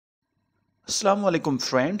Assalamu alaikum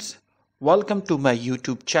friends, welcome to my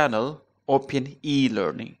YouTube channel Open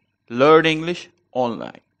E-Learning, Learn English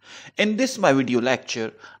Online. In this my video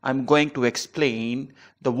lecture, I'm going to explain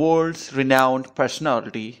the world's renowned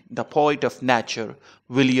personality, the poet of nature,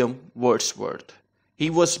 William Wordsworth. He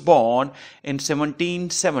was born in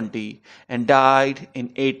 1770 and died in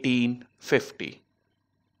 1850.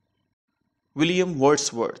 William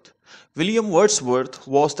Wordsworth. William Wordsworth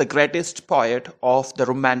was the greatest poet of the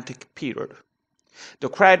Romantic period. The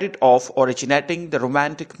credit of originating the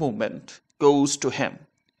Romantic movement goes to him.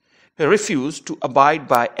 He refused to abide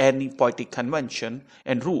by any poetic convention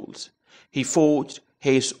and rules. He forged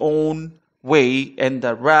his own way in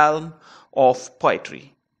the realm of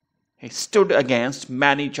poetry. He stood against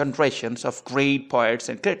many generations of great poets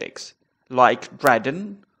and critics, like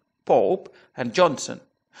Dryden, Pope, and Johnson,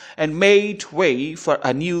 and made way for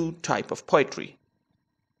a new type of poetry.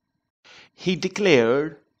 He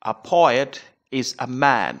declared, "A poet is a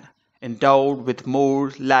man endowed with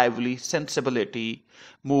more lively sensibility,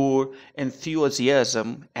 more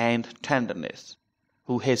enthusiasm and tenderness,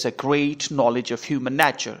 who has a great knowledge of human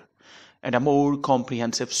nature, and a more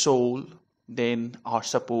comprehensive soul than are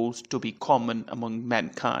supposed to be common among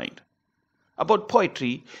mankind." About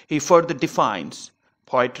poetry, he further defines,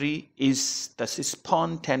 "Poetry is the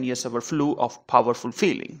spontaneous overflow of powerful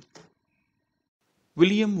feeling."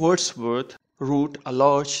 William Wordsworth wrote a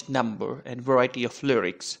large number and variety of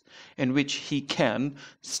lyrics in which he can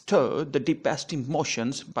stir the deepest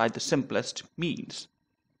emotions by the simplest means.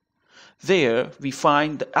 There we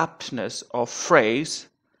find the aptness of phrase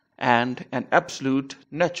and an absolute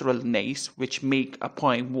naturalness which make a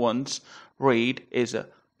poem once read as a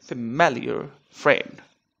familiar friend.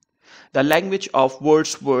 The language of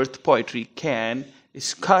Wordsworth poetry can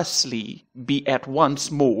scarcely be at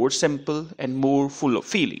once more simple and more full of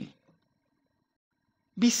feeling.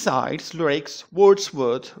 Besides lyrics,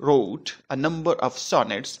 Wordsworth wrote a number of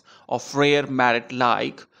sonnets of rare merit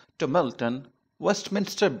like to Milton,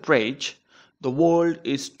 Westminster Bridge, The World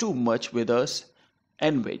is Too Much with Us,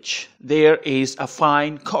 in which there is a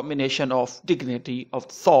fine combination of dignity of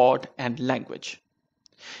thought and language.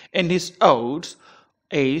 In his odes,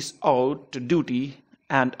 as Ode to Duty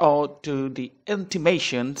and Ode to the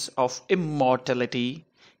Intimations of Immortality,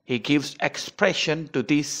 he gives expression to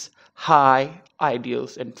these high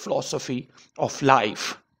ideals and philosophy of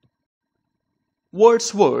life.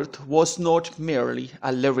 Wordsworth was not merely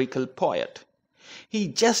a lyrical poet. He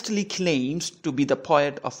justly claims to be the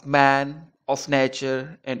poet of man, of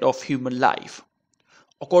nature, and of human life.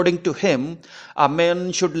 According to him, a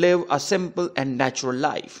man should live a simple and natural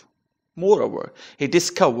life. Moreover, he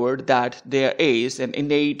discovered that there is an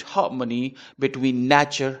innate harmony between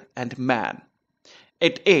nature and man.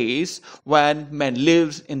 It is when man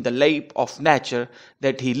lives in the lap of nature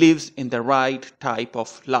that he lives in the right type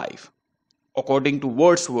of life. According to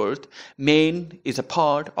Wordsworth, man is a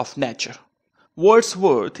part of nature.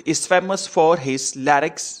 Wordsworth is famous for his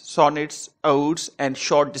lyrics, sonnets, odes, and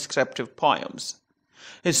short descriptive poems.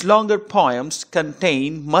 His longer poems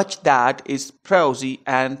contain much that is prosy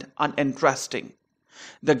and uninteresting.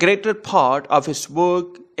 The greater part of his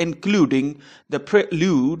work, including the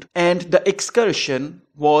prelude and the excursion,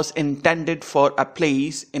 was intended for a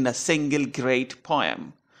place in a single great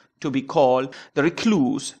poem, to be called The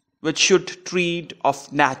Recluse, which should treat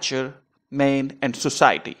of nature, man, and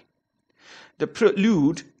society. The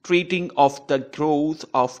prelude, treating of the growth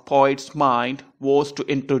of poet's mind, was to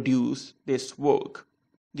introduce this work.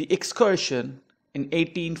 The Excursion in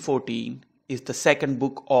 1814 is the second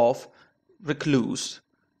book of Recluse,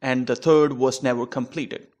 and the third was never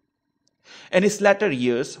completed. In his latter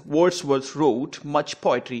years, Wordsworth wrote much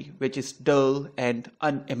poetry which is dull and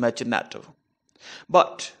unimaginative.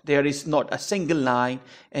 But there is not a single line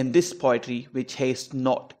in this poetry which has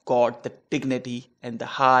not got the dignity and the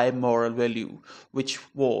high moral value which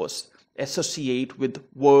was associated with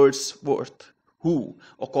Wordsworth, who,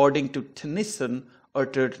 according to Tennyson,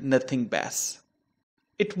 uttered nothing base.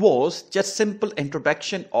 It was just simple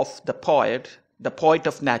introduction of the poet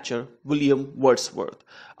of nature, William Wordsworth.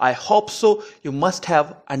 I hope so you must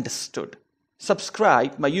have understood.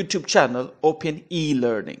 Subscribe my YouTube channel, Open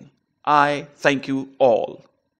E-Learning. I thank you all.